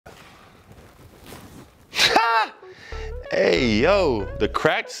Hey, yo, the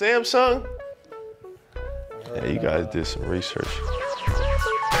cracked Samsung? Yeah, you guys did some research.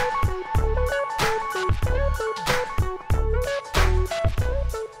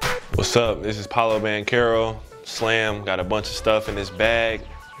 What's up? This is Paolo Banchero. Slam, got a bunch of stuff in this bag.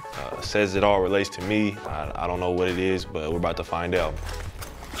 Says it all relates to me. I don't know what it is, but we're about to find out.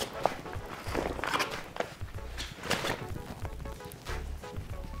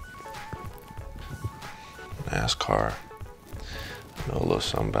 NASCAR. I know a little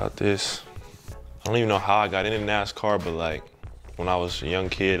something about this. I don't even know how I got into NASCAR, but like when I was a young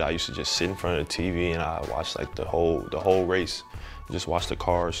kid, I used to just sit in front of the TV and I watched like the whole race. Just watch the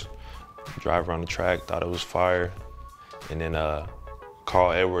cars, drive around the track, thought it was fire. And then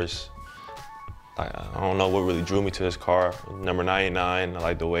Carl Edwards, I don't know what really drew me to this car. Number 99, I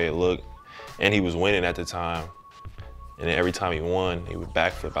liked the way it looked. And he was winning at the time. And then every time he won, he would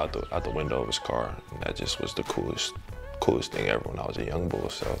backflip out the window of his car. And that just was the coolest thing ever when I was a young bull.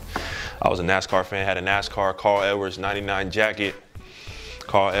 So I was a NASCAR fan, had a NASCAR Carl Edwards 99 jacket.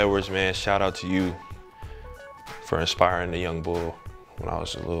 Carl Edwards, man, shout out to you for inspiring the young bull when I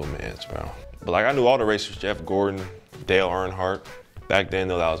was a little man, bro. But like I knew all the racers, Jeff Gordon, Dale Earnhardt. Back then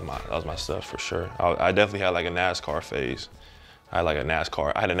though, that was my stuff for sure. I definitely had like a NASCAR phase. I had a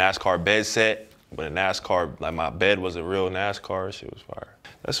NASCAR bed set. But a NASCAR, like my bed was a real NASCAR, shit was fire.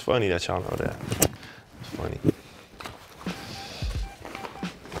 That's funny that y'all know that. It's funny.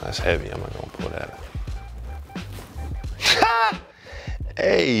 That's heavy, I'm not gonna pull that out.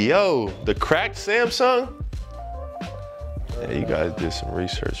 Hey, yo, the cracked Samsung? Yeah, you guys did some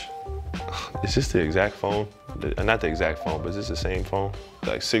research. Is this the exact phone? Not the exact phone, but is this the same phone?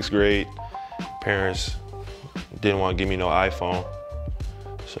 Like 6th grade, parents didn't want to give me no iPhone,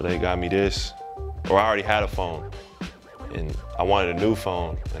 so they got me this. Or I already had a phone, and I wanted a new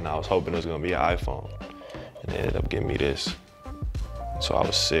phone, and I was hoping it was gonna be an iPhone, and they ended up giving me this. So I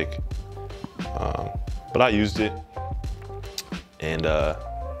was sick, but I used it, and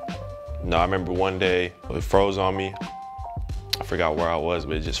no, I remember one day it froze on me. I forgot where I was,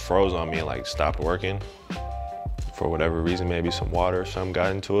 but it just froze on me and like stopped working for whatever reason. Maybe some water or something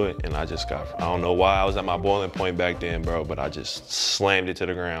got into it, and I don't know why I was at my boiling point back then, bro, but I just slammed it to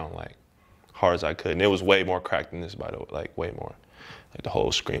the ground like hard as I could. And it was way more cracked than this, by the way, like way more. Like the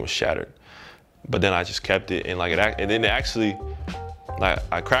whole screen was shattered. But then I just kept it, and like and then actually, like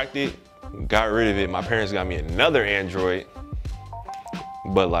I cracked it, got rid of it. My parents got me another Android,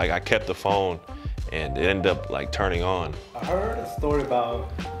 but like I kept the phone, and it ended up like turning on. I heard a story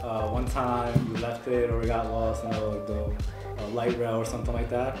about one time you left it or it got lost in the light rail or something like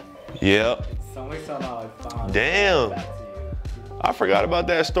that. Yep. Some way somehow I found Damn. it back to you. I forgot about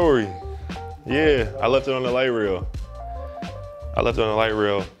that story. Yeah, I left it on the light rail.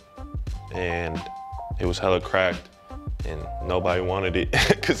 And it was hella cracked, and nobody wanted it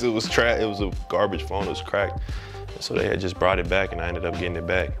because it was a garbage phone, it was cracked. And so they had just brought it back, and I ended up getting it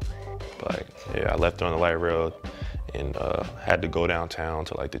back. But like, yeah, I left it on the light rail and had to go downtown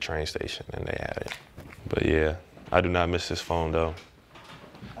to like the train station, and they had it. But yeah, I do not miss this phone though,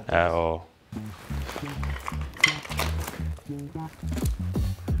 at all.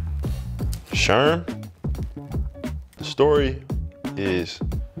 Sherm, the story is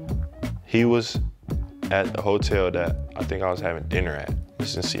he was at the hotel that I think I was having dinner at. This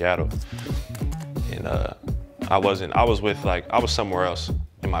is in Seattle. And I was somewhere else.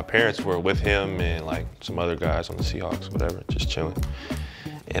 And my parents were with him and like some other guys on the Seahawks, whatever, just chilling.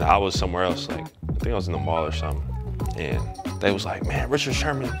 And I was somewhere else, like, I think I was in the mall or something. And they was like, man, Richard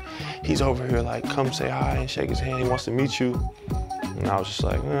Sherman, he's over here, like, come say hi and shake his hand, he wants to meet you. And I was just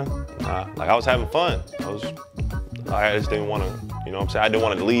like, nah. Like, I was having fun. I just didn't want to, you know what I'm saying? I didn't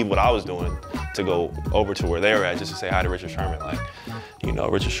want to leave what I was doing to go over to where they were at just to say hi to Richard Sherman. Like, you know,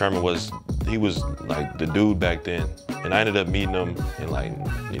 Richard Sherman was like the dude back then. And I ended up meeting him and like,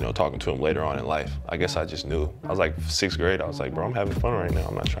 you know, talking to him later on in life. I guess I just knew. I was like 6th grade. I was like, bro, I'm having fun right now.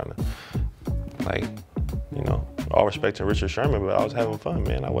 I'm not trying to, like, you know, all respect to Richard Sherman, but I was having fun,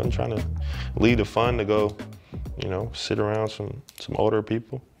 man. I wasn't trying to leave the fun to go, you know, sit around some older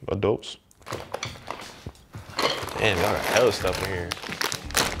people, adults. Damn, y'all got hella stuff in here.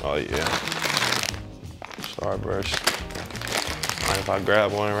 Oh yeah. Starburst. Mind if I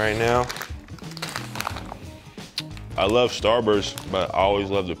grab one right now? I love Starburst, but I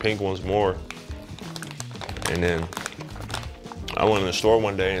always love the pink ones more. And then I went in the store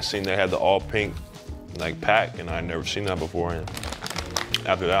one day and seen they had the all pink like pack, and I'd never seen that before. And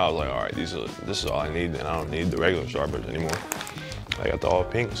after that, I was like, all right, this is all I need, and I don't need the regular Starburst anymore. I got the all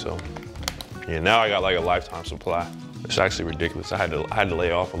pink, so yeah. Now I got like a lifetime supply. It's actually ridiculous. I had to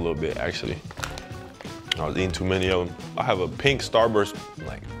lay off a little bit actually. I was eating too many of them. I have a pink Starburst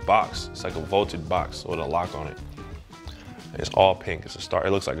like box. It's like a vaulted box with a lock on it. It's all pink. It's a star.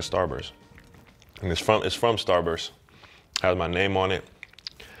 It looks like a Starburst, and it's from Starburst. It has my name on it,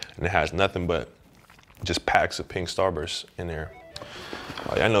 and it has nothing but just packs of pink Starbursts in there.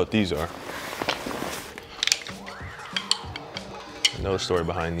 Oh, yeah, I know what these are. I know the story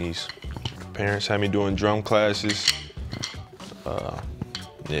behind these. Parents had me doing drum classes.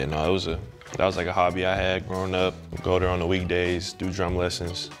 Yeah, no, that was like a hobby I had growing up. Go there on the weekdays, do drum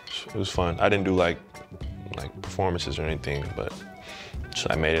lessons. It was fun. I didn't do like performances or anything, but just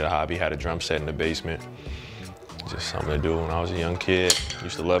I made it a hobby. Had a drum set in the basement. Just something to do when I was a young kid.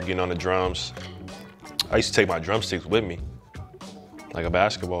 Used to love getting on the drums. I used to take my drumsticks with me, like a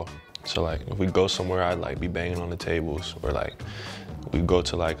basketball. So like if we go somewhere, I'd like be banging on the tables, or like we'd go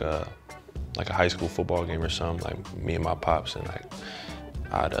to like a high school football game or something, like me and my pops, and like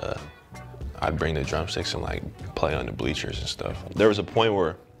I'd bring the drumsticks and like play on the bleachers and stuff. There was a point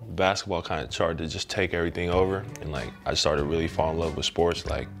where basketball kind of started to just take everything over, and like I started really falling in love with sports,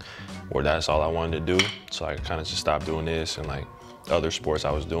 like where that's all I wanted to do. So I kind of just stopped doing this and like other sports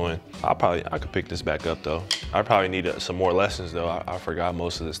I was doing. I could pick this back up though. I probably need some more lessons though. I forgot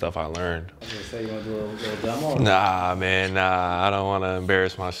most of the stuff I learned. I was gonna say, you wanna do a little demo? Nah, man, nah. I don't want to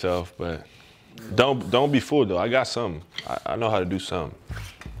embarrass myself, but don't be fooled though. I got something. I know how to do something.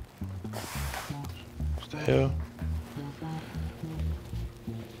 What the hell?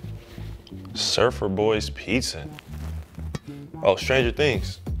 Surfer Boys Pizza. Oh, Stranger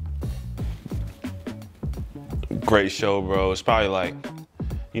Things. Great show, bro. It's probably like,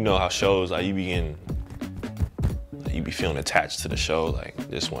 you know how shows, like you be feeling attached to the show. Like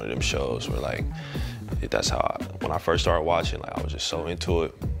this one of them shows where like, that's how, when I first started watching, like I was just so into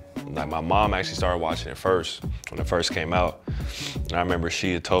it. Like my mom actually started watching it first, when it first came out. And I remember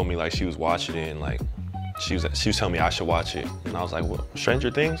she had told me like she was watching it and like, she was telling me I should watch it. And I was like, what,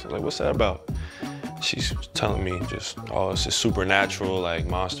 Stranger Things? I was like, what's that about? She's telling me just, oh, it's just supernatural, like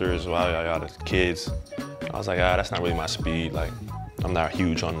monsters, yada, yada, kids. I was like, that's not really my speed. Like, I'm not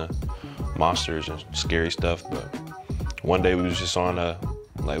huge on the monsters and scary stuff, but one day we was just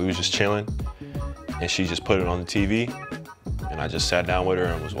we was just chilling, and she just put it on the TV, and I just sat down with her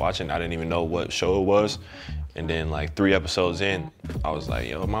and was watching. I didn't even know what show it was. And then like 3 episodes in, I was like,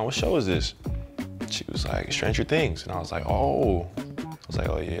 yo, Mom, what show is this? She was like, Stranger Things. And I was like, oh. I was like,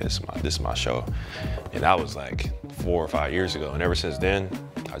 oh yeah, this is my show. And that was like 4 or 5 years ago. And ever since then,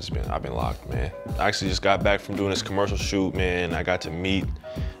 I've been locked, man. I actually just got back from doing this commercial shoot, man. I got to meet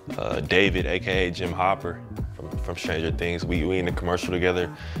David, AKA Jim Hopper from Stranger Things. We in the commercial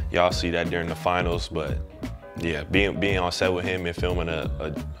together. Y'all see that during the finals, but yeah, being on set with him and filming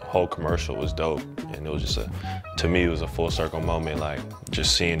a whole commercial was dope. And it was just to me, it was a full circle moment, like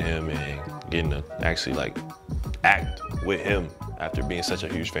just seeing him and getting to actually like act with him after being such a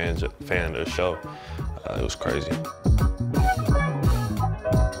huge fan of the show. It was crazy.